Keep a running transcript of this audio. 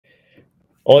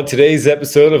On today's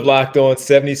episode of Locked On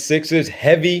 76ers,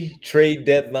 heavy trade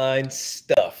deadline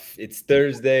stuff. It's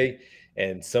Thursday,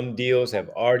 and some deals have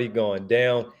already gone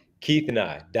down. Keith and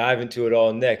I dive into it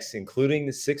all next, including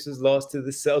the Sixers loss to the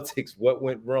Celtics. What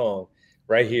went wrong?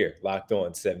 Right here, Locked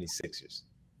On 76ers.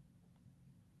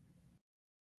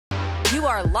 You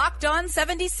are Locked On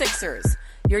 76ers,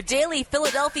 your daily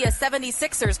Philadelphia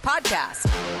 76ers podcast.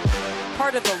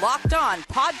 Part of the Locked On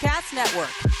Podcast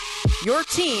Network. Your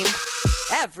team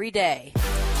every day.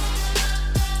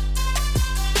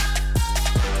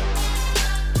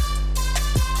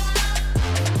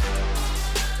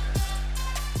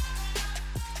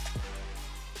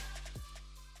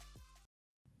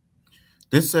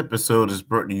 This episode is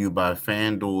brought to you by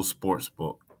FanDuel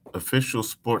Sportsbook, official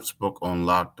sportsbook on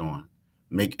Locked On.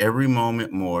 Make every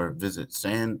moment more. Visit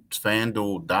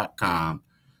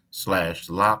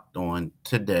FanDuel.com/Locked On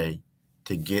today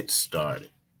to get started.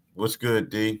 What's good,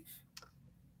 D?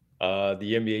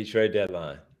 The NBA trade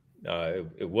deadline.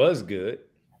 It was good.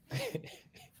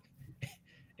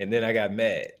 And then I got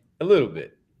mad a little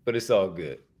bit, but it's all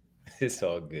good. It's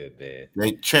all good, man.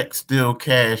 They check still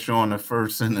cash on the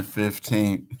 1st and the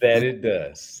 15th. That it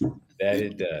does.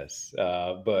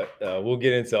 But we'll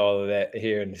get into all of that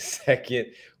here in a second.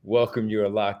 Welcome, you are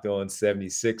Locked On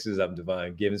 76ers. I'm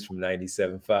Devon Gibbons from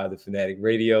 97.5 The Fanatic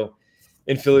Radio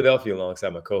in Philadelphia,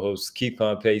 alongside my co-host Keith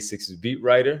Pompey, Sixers beat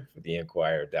writer for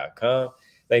TheInquirer.com.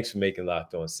 Thanks for making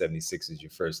Locked On 76ers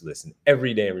your first listen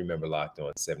every day. And remember, Locked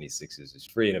On 76ers is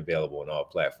free and available on all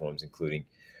platforms, including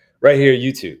right here,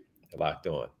 YouTube, Locked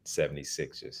On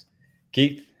 76ers.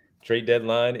 Keith, trade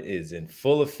deadline is in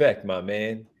full effect, my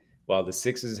man. While the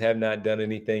Sixers have not done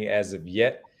anything as of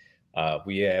yet,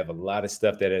 we have a lot of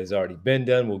stuff that has already been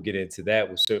done. We'll get into that.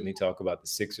 We'll certainly talk about the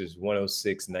Sixers'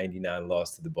 106-99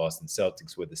 loss to the Boston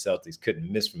Celtics, where the Celtics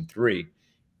couldn't miss from three.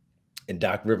 And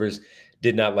Doc Rivers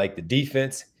did not like the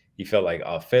defense. He felt like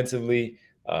offensively,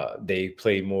 they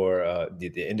played more.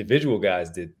 The individual guys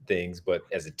did things, but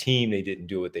as a team, they didn't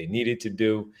do what they needed to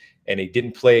do. And they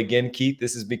didn't play again, Keith.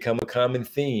 This has become a common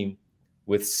theme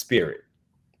with spirit.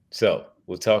 So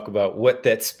we'll talk about what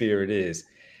that spirit is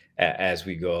as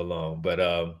we go along. But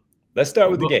let's start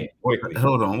with the game quickly.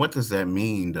 Hold on. What does that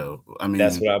mean, though? I mean,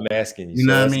 that's what I'm asking you. You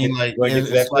know what I mean? Like,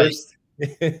 it's like, first?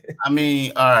 I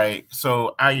mean, all right.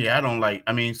 So, I don't like,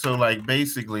 I mean, so like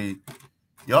basically,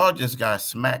 y'all just got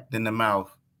smacked in the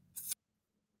mouth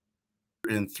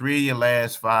in 3 of your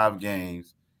last 5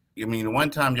 games. I mean, the one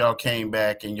time y'all came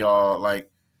back and y'all, like,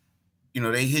 you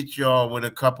know, they hit y'all with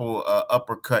a couple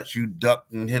uppercuts. You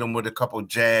ducked and hit them with a couple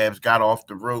jabs, got off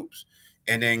the ropes,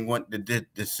 and then went to the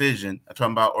decision. I'm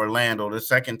talking about Orlando the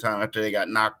second time after they got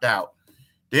knocked out.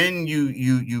 Then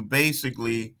you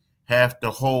basically have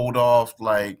to hold off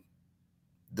like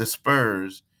the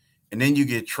Spurs, and then you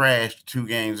get trashed 2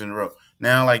 games in a row.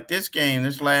 Now, like this game,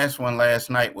 this last one last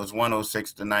night was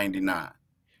 106-99,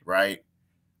 right?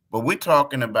 But we're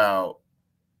talking about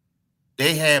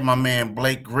they had my man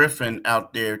Blake Griffin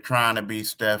out there trying to be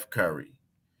Steph Curry.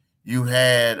 You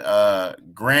had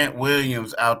Grant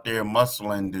Williams out there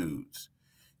muscling dudes.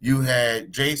 You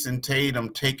had Jason Tatum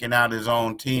taking out his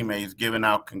own teammates, giving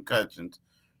out concussions.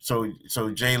 So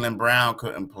Jaylen Brown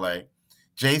couldn't play.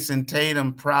 Jason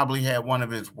Tatum probably had one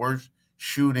of his worst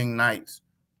shooting nights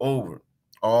over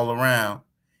all around.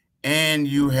 And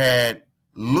you had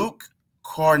Luke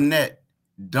Cornett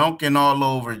dunking all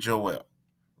over Joel,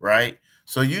 right?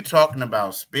 So you talking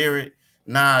about spirit.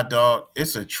 Nah, dog,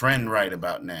 it's a trend right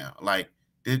about now. Like,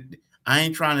 I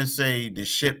ain't trying to say the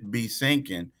ship be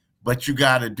sinking, but you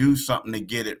got to do something to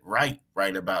get it right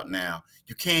about now.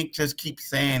 You can't just keep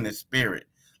saying the spirit.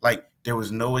 Like, there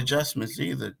was no adjustments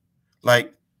either.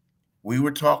 Like, we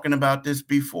were talking about this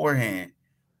beforehand.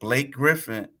 Blake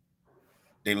Griffin,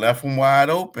 they left him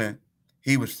wide open.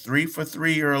 He was 3 for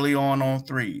 3 early on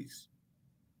threes.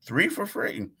 3 for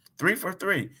 3. 3 for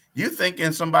 3. You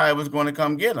thinking somebody was going to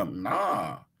come get him?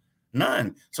 Nah,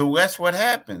 none. So that's what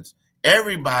happens.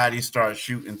 Everybody starts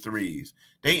shooting threes.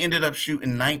 They ended up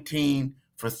shooting 19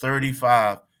 for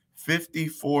 35,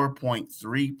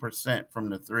 54.3% from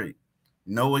the three.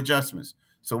 No adjustments.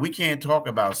 So we can't talk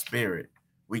about spirit.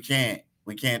 We can't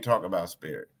talk about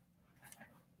spirit.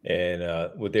 And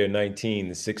with their 19,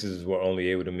 the Sixers were only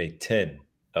able to make 10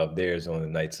 of theirs on the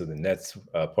night. So the Nets,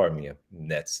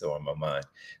 Nets are on my mind.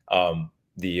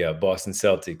 The Boston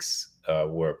Celtics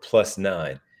were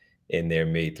 +9 in their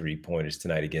made 3-pointers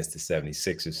tonight against the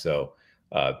 76ers. So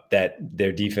that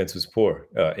their defense was poor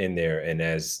in there. And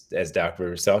as Doc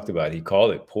Rivers talked about, he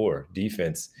called it poor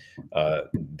defense,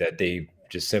 that they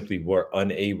just simply were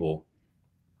unable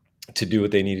to do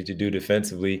what they needed to do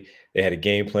defensively. They had a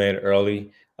game plan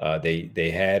early.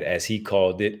 They had, as he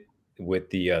called it, with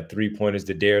the 3-pointers,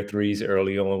 the dare threes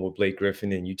early on with Blake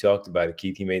Griffin, and you talked about it,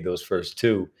 Keith. He made those first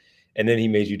two, and then he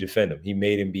made you defend him. He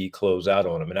made Embiid close out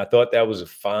on him, and I thought that was a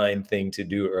fine thing to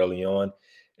do early on.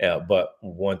 But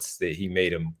once he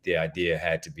made him, the idea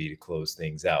had to be to close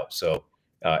things out. So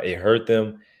it hurt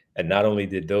them. And not only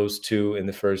did those two in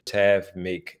the first half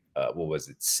make,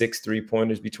 6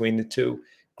 3-pointers between the two,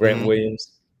 Grant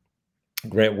Williams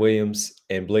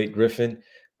and Blake Griffin,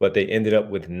 but they ended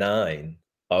up with 9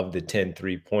 of the 10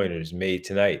 3-pointers made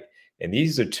tonight. And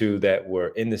these are two that were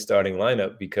in the starting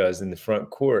lineup because in the front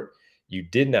court, you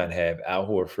did not have Al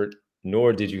Horford,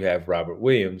 nor did you have Robert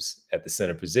Williams at the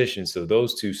center position. So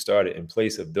those two started in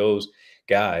place of those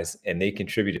guys, and they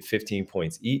contributed 15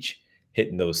 points each,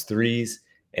 hitting those threes.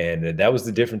 And that was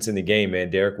the difference in the game, man.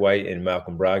 Derek White and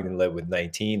Malcolm Brogdon led with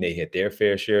 19. They hit their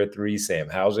fair share of threes. Sam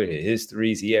Hauser hit his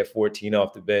threes. He had 14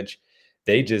 off the bench.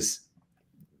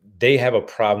 They have a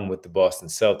problem with the Boston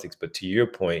Celtics. But to your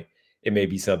point, it may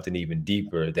be something even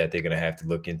deeper that they're going to have to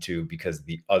look into because of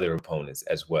the other opponents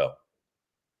as well.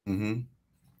 Mm-hmm.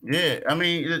 Yeah, I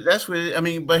mean, that's what I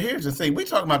mean. But here's the thing. We're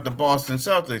talking about the Boston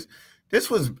Celtics. This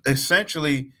was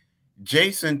essentially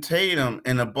Jason Tatum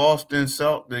and the Boston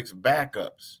Celtics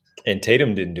backups. And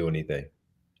Tatum didn't do anything.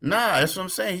 Nah, that's what I'm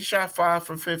saying. He shot 5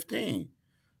 for 15.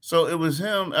 So it was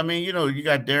him. I mean, you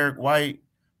got Derek White,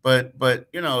 but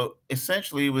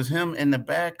essentially it was him and the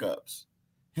backups.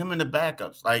 Him and the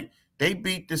backups. Like they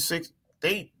beat the Sixers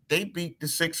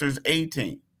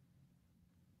 18.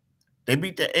 They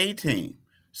beat the 18.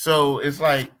 So it's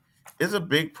like it's a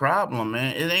big problem,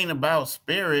 man. It ain't about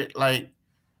spirit. Like,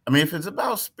 I mean, if it's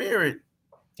about spirit,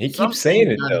 he keeps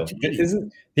saying it though.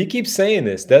 He keeps saying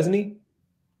this, doesn't he?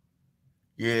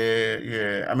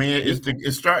 Yeah. I mean,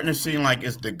 it's starting to seem like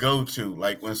it's the go-to.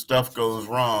 Like when stuff goes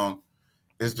wrong,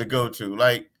 it's the go-to.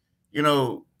 Like,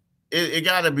 it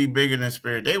got to be bigger than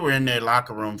spirit. They were in their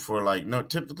locker room for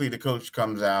typically the coach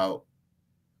comes out.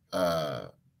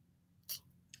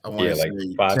 I want to say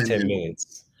 5-10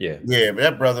 minutes. Yeah, but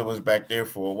that brother was back there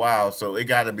for a while, so it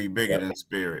got to be bigger than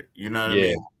spirit. You know what I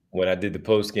mean? When I did the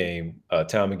post game,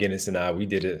 Tom McGinnis and I,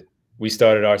 we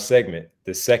started our segment,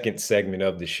 the second segment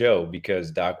of the show, because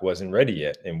Doc wasn't ready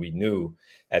yet, and we knew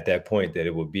at that point that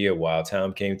it would be a while.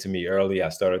 Tom came to me early. I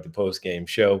started the post game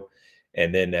show,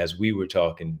 and then as we were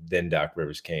talking, then Doc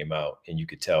Rivers came out, and you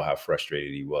could tell how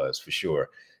frustrated he was for sure.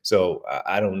 So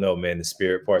I don't know, man. The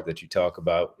spirit part that you talk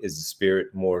about, is the spirit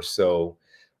more so,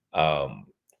 the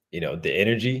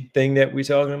energy thing that we're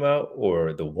talking about,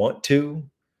 or the want to,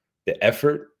 the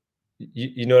effort?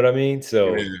 You know what I mean?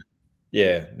 So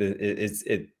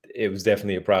it was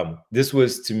definitely a problem. This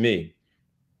was, to me,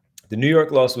 the New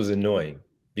York loss was annoying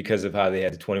because of how they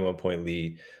had the 21-point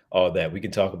lead. All that. We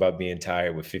can talk about being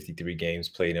tired with 53 games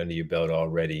played under your belt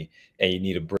already, and you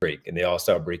need a break. And the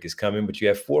All-Star break is coming, but you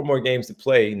have 4 more games to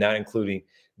play, not including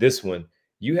this one.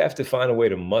 You have to find a way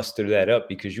to muster that up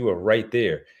because you are right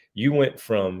there. You went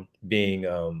from being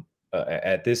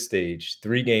at this stage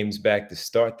 3 games back to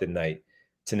start the night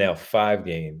to now 5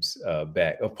 games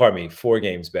back. Oh, pardon me, 4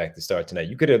 games back to start tonight.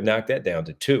 You could have knocked that down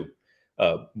to 2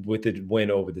 with the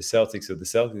win over the Celtics. So the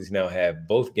Celtics now have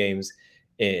both games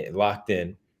locked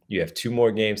in. You have 2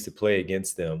 more games to play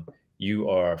against them. You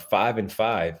are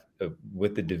 5-5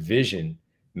 with the division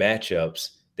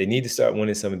matchups. They need to start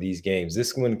winning some of these games.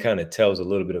 This one kind of tells a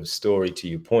little bit of a story, to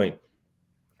your point,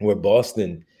 where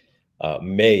Boston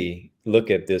may look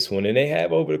at this one, and they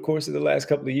have over the course of the last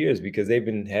couple of years, because they've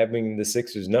been having the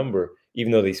Sixers number,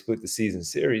 even though they split the season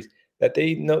series, that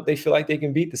they feel like they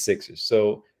can beat the Sixers.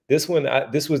 So this one,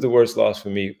 this was the worst loss for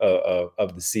me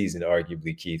of the season,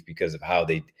 arguably, Keith, because of how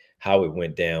it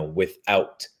went down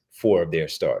without 4 of their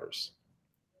starters.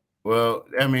 Well,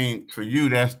 I mean, for you,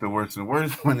 that's the worst. The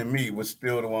worst one to me was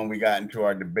still the one we got into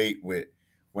our debate with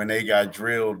when they got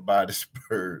drilled by the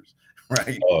Spurs,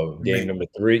 right? Oh, game number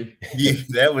 3.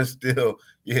 That was still,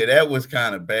 that was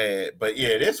kind of bad. But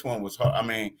this one was hard. I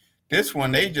mean, this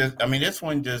one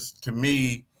just, to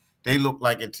me, they look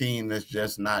like a team that's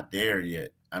just not there yet.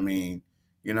 I mean,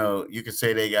 you could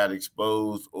say they got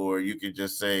exposed, or you could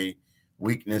just say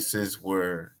weaknesses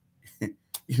were,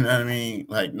 you know what I mean?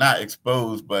 Like not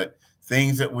exposed, but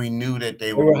things that we knew that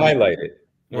they were highlighted.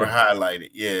 Were highlighted,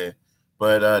 yeah.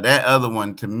 But that other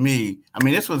one, to me, I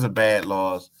mean, this was a bad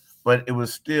loss, but it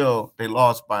was still, they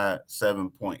lost by 7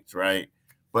 points, right?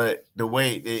 But the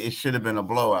way it should have been a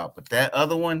blowout. But that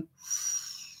other one,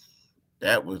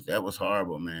 that was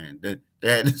horrible, man. They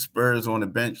had the Spurs on the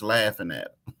bench laughing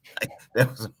at them.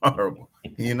 That was horrible.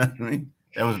 You know what I mean?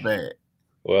 That was bad.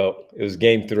 Well, it was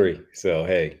game 3. So,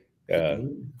 hey,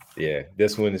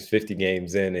 this one is 50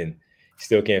 games in, and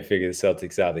Still can't figure the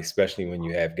Celtics out, especially when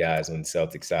you have guys on the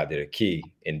Celtics side that are key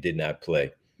and did not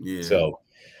play. Yeah. So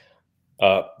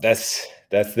that's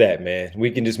that, man.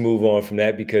 We can just move on from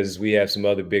that because we have some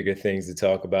other bigger things to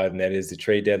talk about, and that is the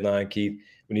trade deadline, Keith.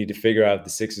 We need to figure out if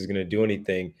the Sixers are going to do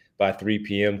anything by 3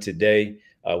 p.m. today.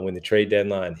 When the trade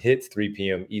deadline hits 3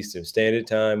 p.m. Eastern Standard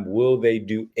Time, will they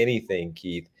do anything,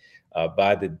 Keith?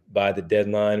 By the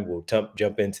deadline, we'll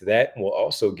jump into that. And we'll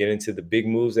also get into the big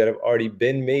moves that have already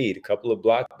been made, a couple of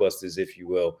blockbusters, if you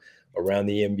will, around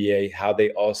the NBA, how they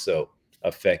also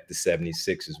affect the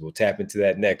 76ers. We'll tap into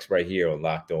that next right here on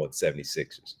Locked On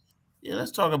 76ers. Yeah,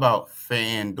 let's talk about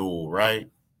FanDuel, right?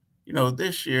 You know,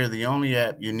 this year, the only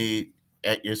app you need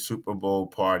at your Super Bowl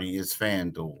party is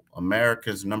FanDuel,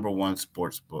 America's #1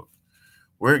 sports book.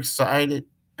 We're excited.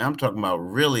 I'm talking about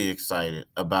really excited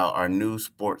about our new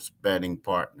sports betting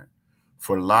partner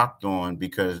for Locked On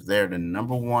because they're the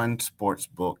 #1 sports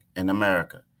book in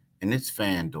America, and it's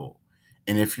FanDuel.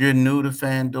 And if you're new to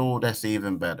FanDuel, that's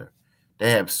even better.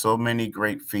 They have so many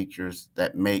great features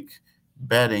that make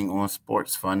betting on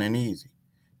sports fun and easy.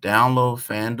 Download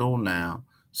FanDuel now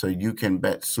so you can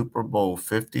bet Super Bowl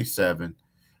 57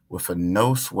 with a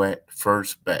no-sweat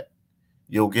first bet.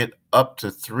 You'll get up to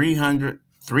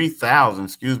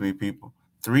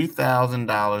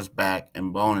 $3,000 back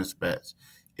in bonus bets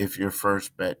if your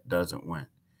first bet doesn't win.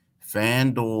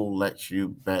 FanDuel lets you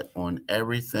bet on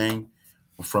everything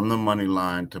from the money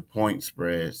line to point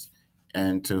spreads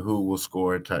and to who will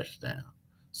score a touchdown.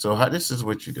 So this is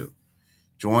what you do.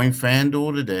 Join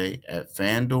FanDuel today at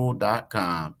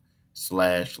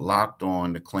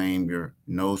FanDuel.com/lockedon to claim your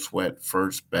no-sweat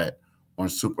first bet on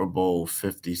Super Bowl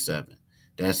 57.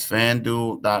 That's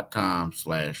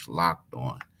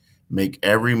FanDuel.com/lockedon. Make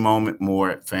every moment more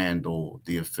at FanDuel,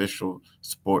 the official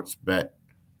sports bet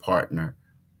partner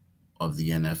of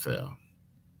the NFL.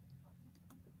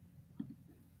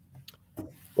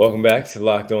 Welcome back to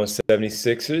Locked On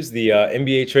 76ers. The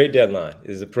NBA trade deadline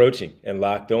is approaching, and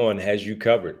Locked On has you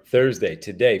covered. Thursday,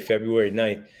 today, February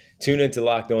 9th, tune into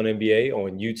Locked On NBA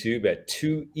on YouTube at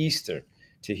 2 Eastern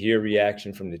to hear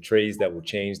reaction from the trades that will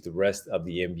change the rest of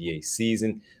the NBA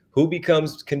season, who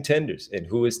becomes contenders, and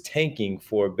who is tanking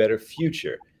for a better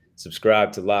future.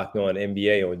 Subscribe to Locked On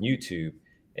NBA on YouTube,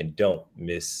 and don't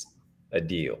miss a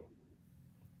deal.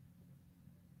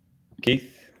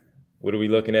 Keith? What are we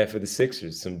looking at for the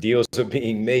Sixers? Some deals are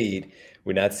being made.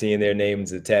 We're not seeing their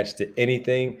names attached to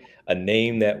anything. A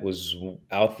name that was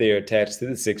out there attached to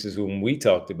the Sixers, whom we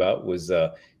talked about, was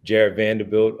Jared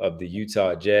Vanderbilt of the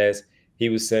Utah Jazz. He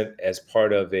was sent as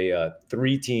part of a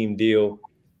 3-team deal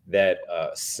that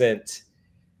sent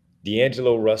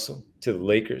D'Angelo Russell to the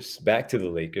Lakers, back to the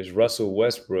Lakers, Russell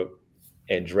Westbrook,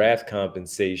 and draft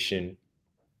compensation,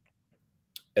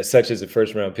 such as a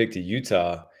first-round pick to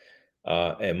Utah,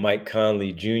 and Mike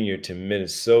Conley Jr. to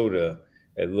Minnesota.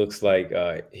 It looks like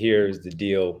here's the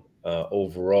deal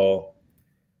overall.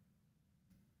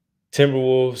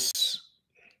 Timberwolves,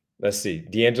 let's see,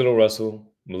 D'Angelo Russell,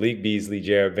 Malik Beasley,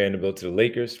 Jared Vanderbilt to the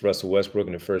Lakers, Russell Westbrook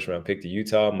in the first-round pick to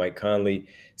Utah, Mike Conley,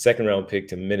 second-round pick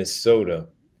to Minnesota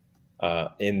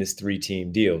in this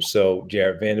 3-team deal. So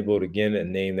Jared Vanderbilt, again, a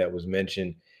name that was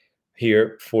mentioned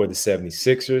here for the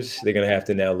 76ers. They're going to have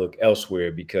to now look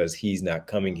elsewhere because he's not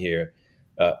coming here.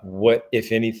 What,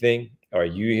 if anything, are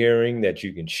you hearing that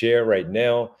you can share right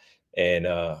now? And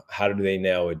how do they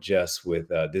now adjust with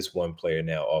this one player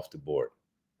now off the board?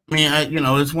 I mean,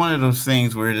 it's one of those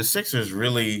things where the Sixers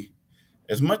really,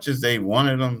 as much as they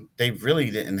wanted them, they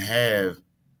really didn't have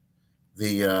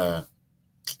the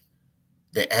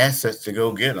assets to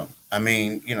go get them. I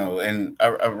mean, and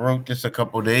I wrote this a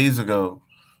couple of days ago,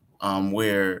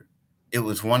 where it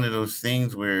was one of those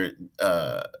things where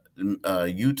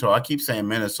Utah, I keep saying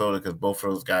Minnesota because both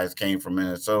of those guys came from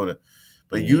Minnesota,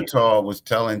 but Utah was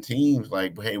telling teams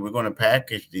like, hey, we're going to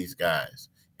package these guys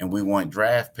and we want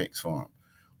draft picks for them.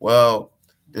 Well,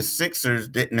 the Sixers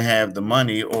didn't have the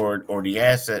money or the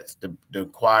assets to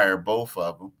acquire both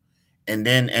of them. And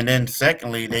then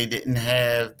secondly, they didn't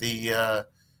have the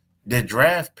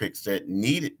draft picks that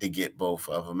needed to get both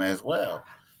of them as well.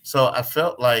 So I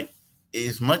felt like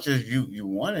as much as you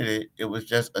wanted it, it was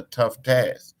just a tough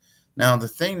task. Now, the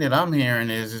thing that I'm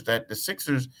hearing is that the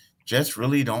Sixers just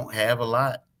really don't have a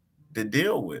lot to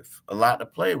deal with, a lot to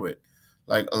play with.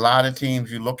 Like a lot of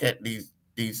teams, you look at these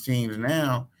teams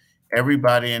now,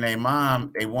 everybody and their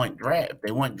mom, they want draft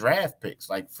picks,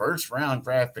 like first-round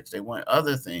draft picks. They want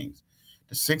other things.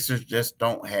 The Sixers just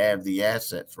don't have the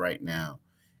assets right now.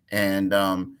 And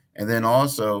then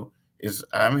also is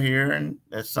I'm hearing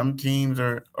that some teams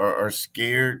are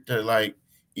scared to like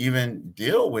even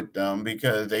deal with them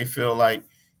because they feel like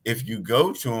if you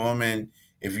go to them and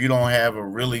if you don't have a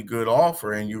really good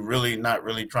offer and you're really not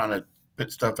really trying to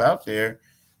put stuff out there,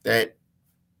 that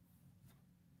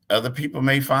other people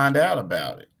may find out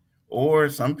about it. Or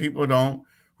some people don't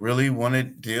really want to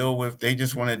deal with, they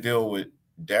just want to deal with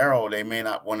Daryl. They may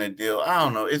not want to deal. I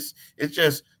don't know. It's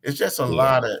just a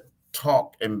lot of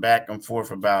talk and back and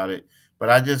forth about it. But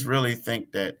I just really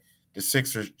think that the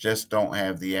Sixers just don't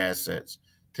have the assets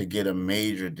to get a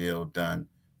major deal done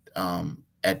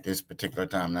at this particular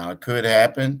time. Now, it could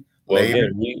happen later.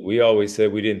 Again, we always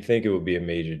said we didn't think it would be a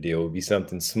major deal. It would be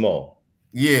something small.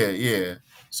 Yeah.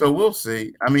 So we'll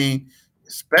see. I mean,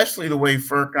 especially the way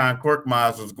Furkan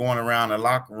Korkmaz was going around the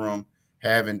locker room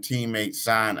having teammates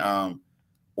sign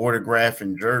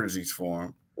autographing jerseys for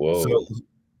him. Whoa.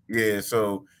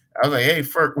 So I was like, hey,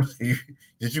 Furk,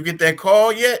 did you get that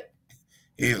call yet?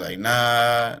 He's like,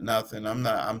 nah, nothing.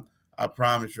 I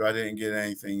promise you I didn't get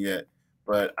anything yet.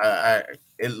 But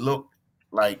it looked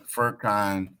like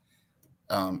Furkan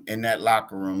in that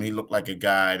locker room, he looked like a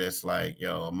guy that's like,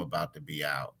 yo, I'm about to be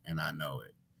out, and I know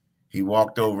it. He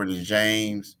walked over to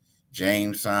James.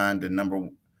 James signed a number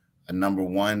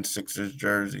 1 Sixers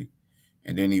jersey,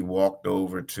 and then he walked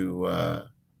over to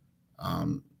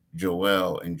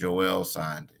Joel, and Joel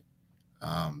signed it.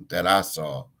 That I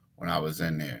saw when I was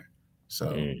in there.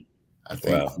 So I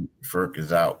think Furk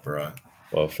is out, bro.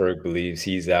 Well, Ferg believes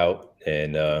he's out,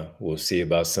 and we'll see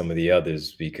about some of the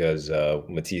others because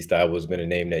Matisse Thybulle has been a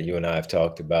name that you and I have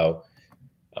talked about.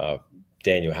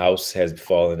 Daniel House has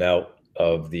fallen out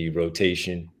of the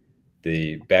rotation.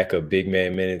 The backup big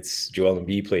man minutes, Joel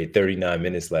Embiid played 39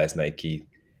 minutes last night, Keith,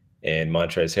 and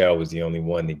Montrezl Harrell was the only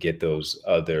one to get those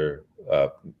other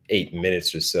 8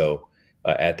 minutes or so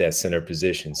at that center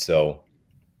position. So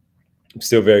I'm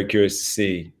still very curious to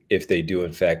see if they do,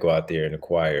 in fact, go out there and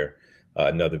acquire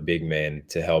another big man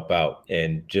to help out.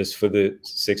 And just for the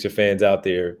Sixer fans out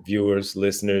there, viewers,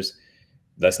 listeners,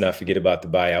 let's not forget about the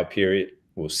buyout period.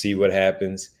 We'll see what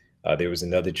happens. There was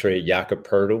another trade. Jakob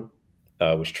Poeltl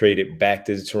was traded back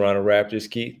to the Toronto Raptors,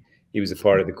 Keith. He was a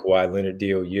part of the Kawhi Leonard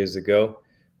deal years ago.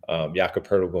 Jakob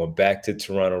Poeltl going back to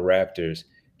Toronto Raptors.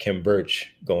 Khem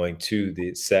Birch going to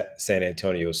the San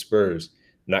Antonio Spurs.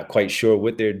 Not quite sure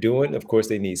what they're doing. Of course,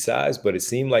 they need size, but it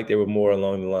seemed like they were more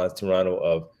along the lines, Toronto,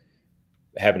 of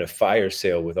having a fire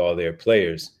sale with all their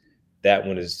players. That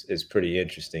one is pretty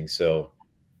interesting. So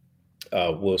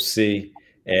we'll see.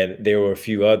 And there were a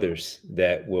few others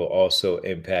that will also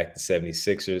impact the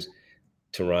 76ers,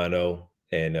 Toronto,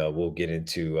 and we'll get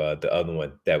into the other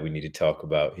one that we need to talk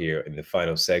about here in the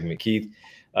final segment. Keith,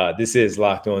 this is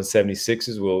Locked On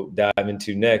 76ers. We'll dive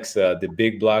into next the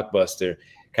big blockbuster,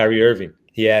 Kyrie Irving.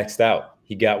 He axed out.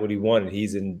 He got what he wanted.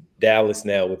 He's in Dallas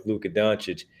now with Luka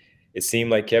Doncic. It seemed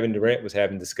like Kevin Durant was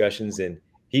having discussions, and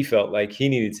he felt like he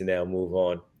needed to now move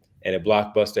on. And a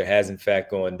blockbuster has, in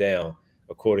fact, gone down,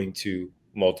 according to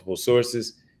multiple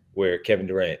sources, where Kevin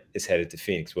Durant is headed to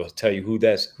Phoenix. We'll tell you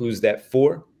who's that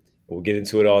for. We'll get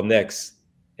into it all next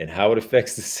and how it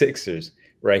affects the Sixers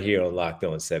right here on Locked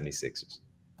On 76ers.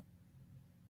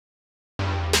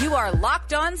 You are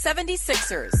Locked On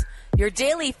 76ers, your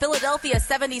daily Philadelphia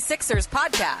 76ers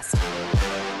podcast.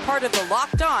 Part of the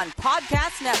Locked On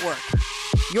Podcast Network,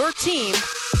 your team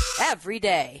every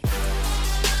day.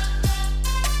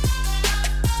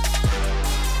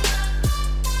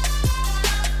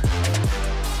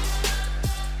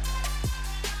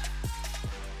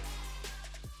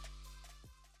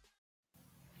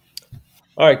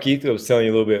 All right, Keith, I was telling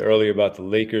you a little bit earlier about the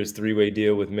Lakers three-way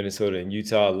deal with Minnesota and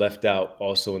Utah. Left out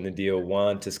also in the deal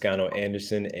Juan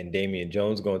Toscano-Anderson and Damian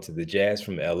Jones going to the Jazz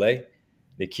from L.A.,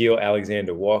 Nickeil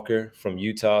Alexander-Walker from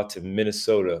Utah to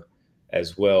Minnesota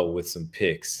as well, with some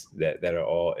picks that are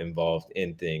all involved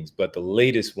in things. But the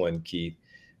latest one, Keith,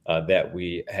 that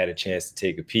we had a chance to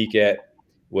take a peek at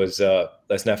was,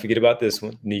 let's not forget about this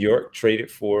one. New York traded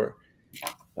for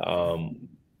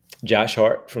Josh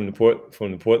Hart from the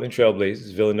Portland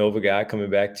Trailblazers, Villanova guy coming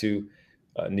back to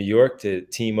New York to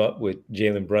team up with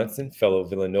Jalen Brunson, fellow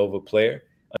Villanova player.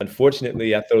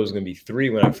 Unfortunately, I thought it was going to be 3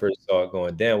 when I first saw it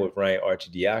going down with Ryan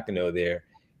Arcidiacono there.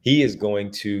 He is going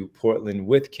to Portland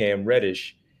with Cam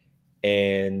Reddish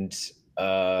and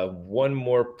one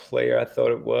more player I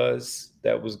thought it was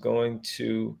that was going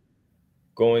to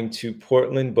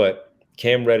Portland, but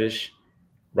Cam Reddish,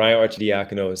 Ryan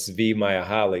Arcidiacono, and Svi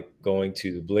Mihajlovic going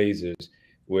to the Blazers,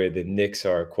 where the Knicks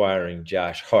are acquiring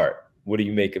Josh Hart. What do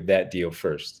you make of that deal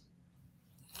first?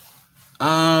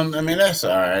 I mean, that's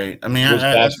all right. I mean, was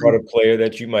Josh Hart a player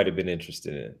that you might have been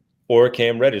interested in, or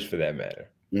Cam Reddish for that matter?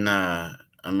 Nah,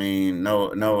 I mean,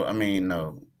 no. I mean,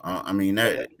 no. I mean,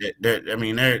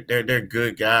 they're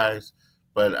good guys,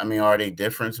 but I mean, are they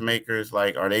difference makers?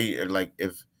 Like, are they like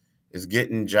if it's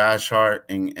getting Josh Hart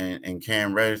and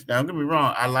Cam Reddish? Now, don't get me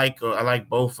wrong, I like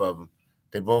both of them.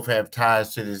 They both have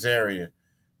ties to this area,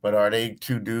 but are they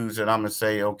two dudes that I'm gonna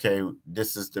say, okay,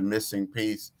 this is the missing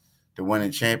piece to win a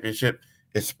championship,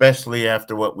 especially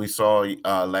after what we saw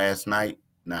last night?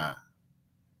 Nah.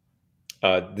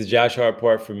 The Josh Hart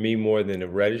part for me more than the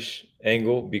Reddish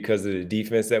angle because of the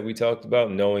defense that we talked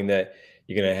about, knowing that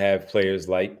you're going to have players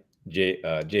like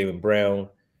Jaylen Brown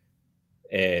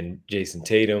and Jason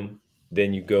Tatum.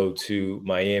 Then you go to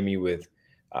Miami with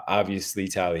obviously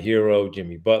Tyler Hero,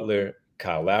 Jimmy Butler,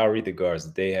 Kyle Lowry, the guards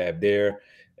that they have there,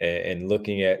 and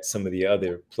looking at some of the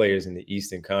other players in the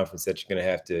Eastern Conference that you're going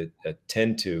to have to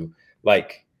attend to,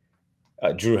 like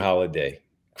Drew Holiday,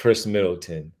 Chris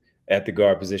Middleton at the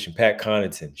guard position, Pat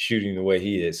Connaughton shooting the way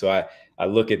he is. So I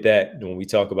look at that when we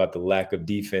talk about the lack of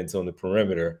defense on the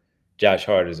perimeter. Josh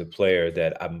Hart is a player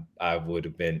that I would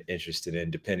have been interested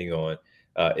in, depending on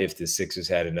if the Sixers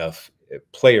had enough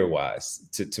player-wise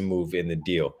to move in the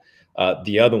deal.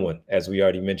 The other one, as we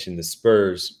already mentioned, the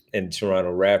Spurs and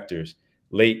Toronto Raptors,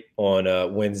 late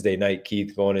on Wednesday night,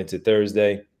 Keith, going into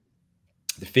Thursday,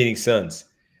 the Phoenix Suns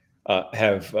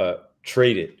have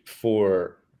traded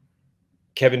for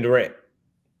Kevin Durant.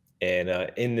 And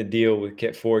in the deal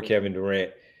for Kevin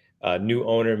Durant, new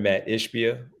owner Matt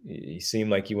Ishbia, he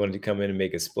seemed like he wanted to come in and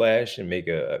make a splash and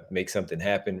make something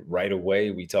happen right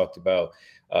away. We talked about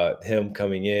him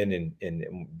coming in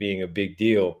and being a big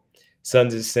deal.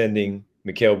 Suns is sending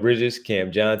Mikal Bridges,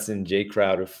 Cam Johnson, Jay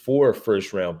Crowder, 4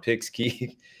 first-round picks,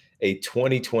 Keith, a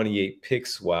 2028 pick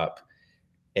swap,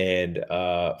 and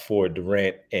for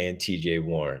Durant and T.J.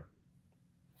 Warren.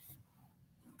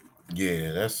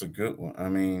 Yeah, that's a good one. I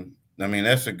mean,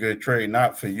 that's a good trade,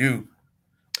 not for you,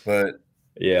 but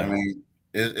yeah, I mean,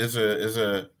 it's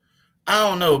a I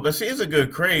don't know, but see, it's a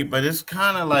good trade, but it's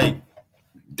kind of like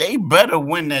they better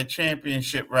win that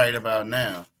championship right about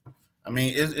now. I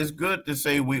mean, it's good to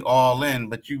say we all in,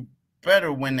 but you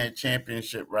better win that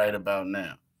championship right about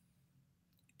now.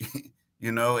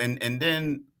 And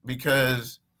then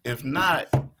because if not,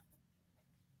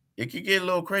 it could get a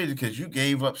little crazy because you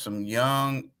gave up some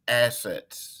young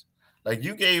assets. Like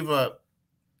you gave up,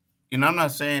 I'm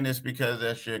not saying this because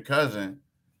that's your cousin,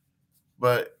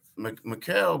 but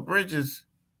Mikal Bridges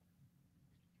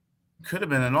could have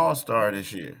been an all-star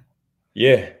this year.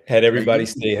 Yeah, had everybody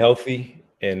stay healthy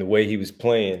and the way he was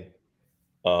playing,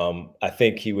 I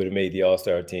think he would have made the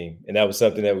All-Star team. And that was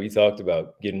something that we talked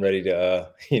about, getting ready to,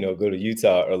 go to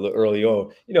Utah early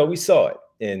on. We saw it,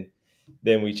 and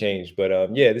then we changed.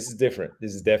 But, yeah, this is different.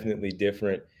 This is definitely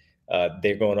different.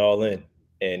 They're going all in.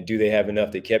 And do they have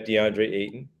enough? They kept DeAndre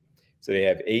Ayton. So they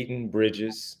have Ayton,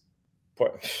 Bridges. All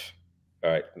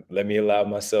right, let me allow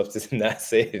myself to not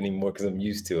say it anymore because I'm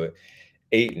used to it.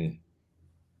 Ayton,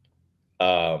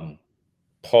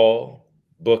 Paul,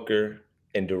 Booker,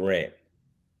 and Durant.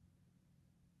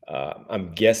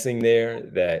 I'm guessing there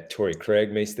that Torrey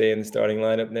Craig may stay in the starting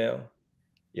lineup now.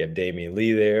 You have Damian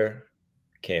Lee there,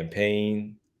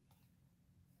 Campaign.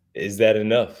 Is that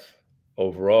enough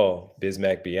overall?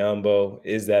 Bismack Biyombo,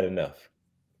 is that enough?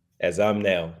 As I'm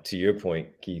now, to your point,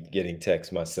 keep getting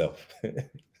texts myself.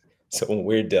 So when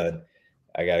we're done,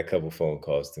 I got a couple phone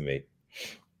calls to make.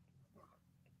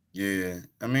 Yeah,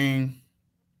 I mean,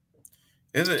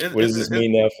 what does this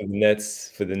mean now for the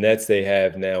Nets? For the Nets, they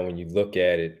have now, when you look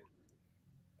at it,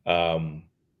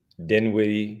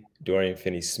 Dinwiddie, Dorian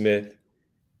Finney-Smith,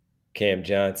 Cam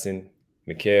Johnson,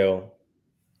 Mikal,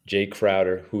 Jay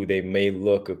Crowder, who they may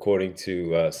look, according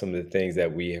to some of the things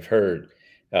that we have heard,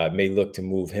 may look to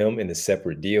move him in a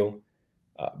separate deal.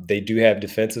 They do have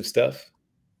defensive stuff.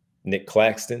 Nick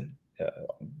Claxton,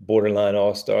 borderline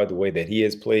all-star, the way that he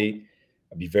has played.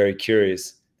 I'd be very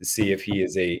curious to see if he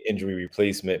is a injury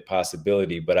replacement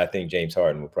possibility, but I think James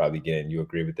Harden will probably get in. You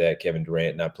agree with that? Kevin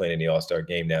Durant not playing in the All-Star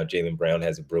game now. Jaylen Brown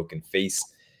has a broken face.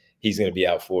 He's going to be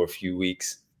out for a few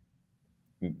weeks.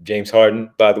 James Harden,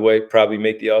 by the way, probably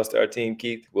make the All-Star team,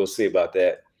 Keith. We'll see about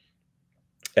that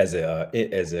as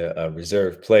a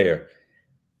reserve player.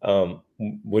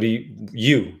 What do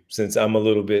you, since I'm a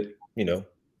little bit,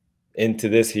 into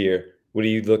this here, what do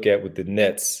you look at with the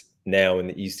Nets now in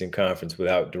the Eastern Conference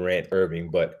without Durant, Irving,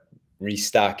 but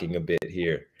restocking a bit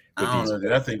here? I don't know,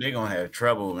 dude. I think they're gonna have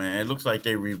trouble, man. It looks like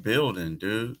they're rebuilding,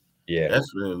 dude. Yeah,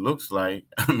 that's what it looks like.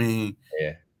 I mean,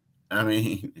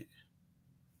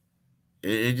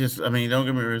 it just. I mean, don't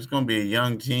get me wrong. It's gonna be a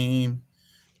young team.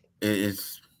 You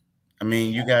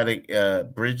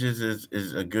got Bridges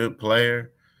is a good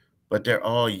player, but they're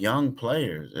all young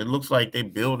players. It looks like they're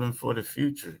building for the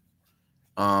future.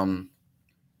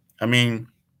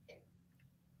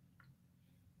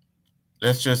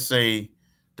 let's just say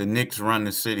the Knicks run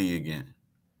the city again.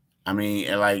 I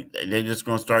mean, like they're just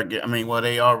gonna start getting. I mean, well,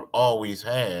 they are always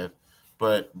have,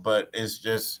 but it's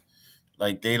just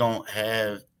like they don't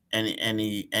have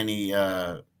any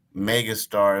mega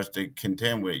stars to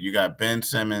contend with. You got Ben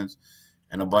Simmons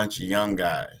and a bunch of young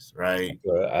guys, right?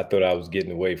 I thought I was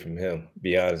getting away from him.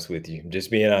 Be honest with you, just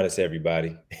being honest,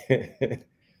 everybody.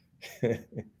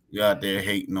 You out there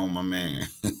hating on my man.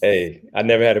 Hey, I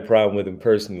never had a problem with him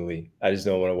personally. I just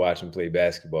don't want to watch him play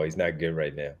basketball. He's not good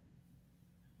right now.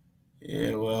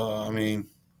 Yeah, well, I mean,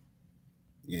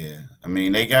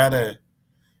 they gotta.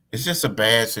 It's just a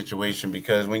bad situation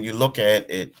because when you look at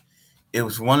it, it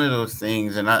was one of those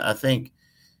things, and I think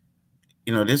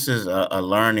this is a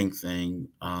learning thing.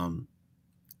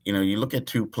 You look at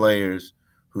two players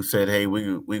who said, "Hey,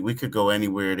 we could go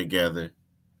anywhere together.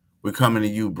 We're coming to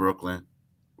you, Brooklyn.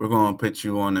 We're going to put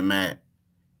you on the map."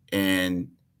 And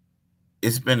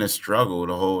it's been a struggle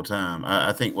the whole time.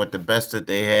 I think what the best that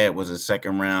they had was a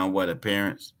second round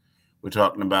appearance. We're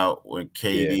talking about with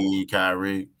KD,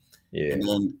 Kyrie. Yeah. And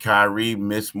then Kyrie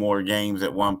missed more games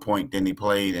at one point than he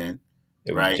played in.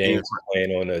 It was right? James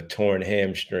playing on a torn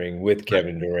hamstring with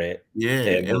Kevin Durant. Yeah.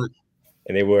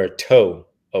 And they were a toe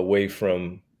away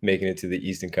from making it to the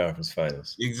Eastern Conference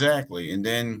Finals. Exactly. And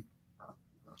then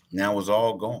now it's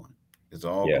all gone. It's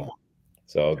all gone.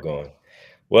 It's all gone.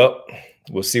 Well,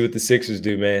 we'll see what the Sixers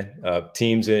do, man.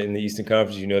 Teams in the Eastern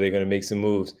Conference, they're going to make some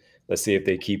moves. Let's see if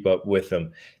they keep up with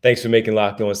them. Thanks for making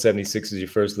Locked On 76ers your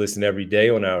first listen every day.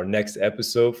 On our next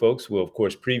episode, folks, we'll, of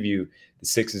course, preview the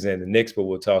Sixers and the Knicks, but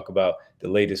we'll talk about the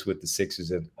latest with the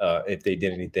Sixers and if they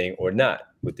did anything or not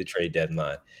with the trade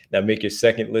deadline. Now, make your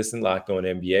second listen Locked On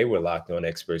NBA. We're Locked On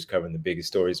experts covering the biggest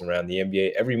stories around the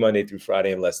NBA every Monday through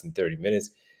Friday in less than 30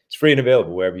 minutes. It's free and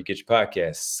available wherever you get your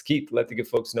podcasts. Keith, let the good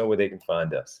folks know where they can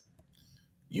find us.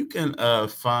 You can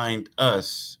find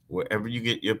us wherever you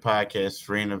get your podcasts,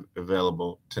 free and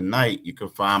available. Tonight, you can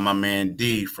find my man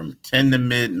D from 10 to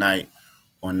midnight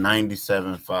on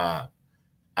 97.5.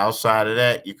 Outside of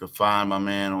that, you can find my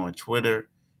man on Twitter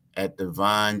at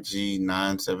Devon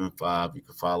G975. You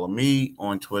can follow me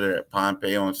on Twitter at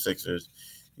Pompey on Sixers.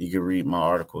 You can read my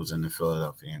articles in the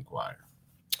Philadelphia Inquirer.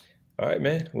 All right,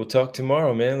 man. We'll talk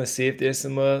tomorrow, man. Let's see if there's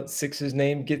some Sixers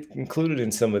name get included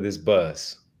in some of this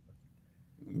buzz.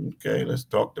 Okay, let's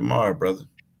talk tomorrow, brother.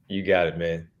 You got it,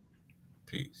 man.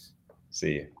 Peace.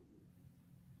 See you.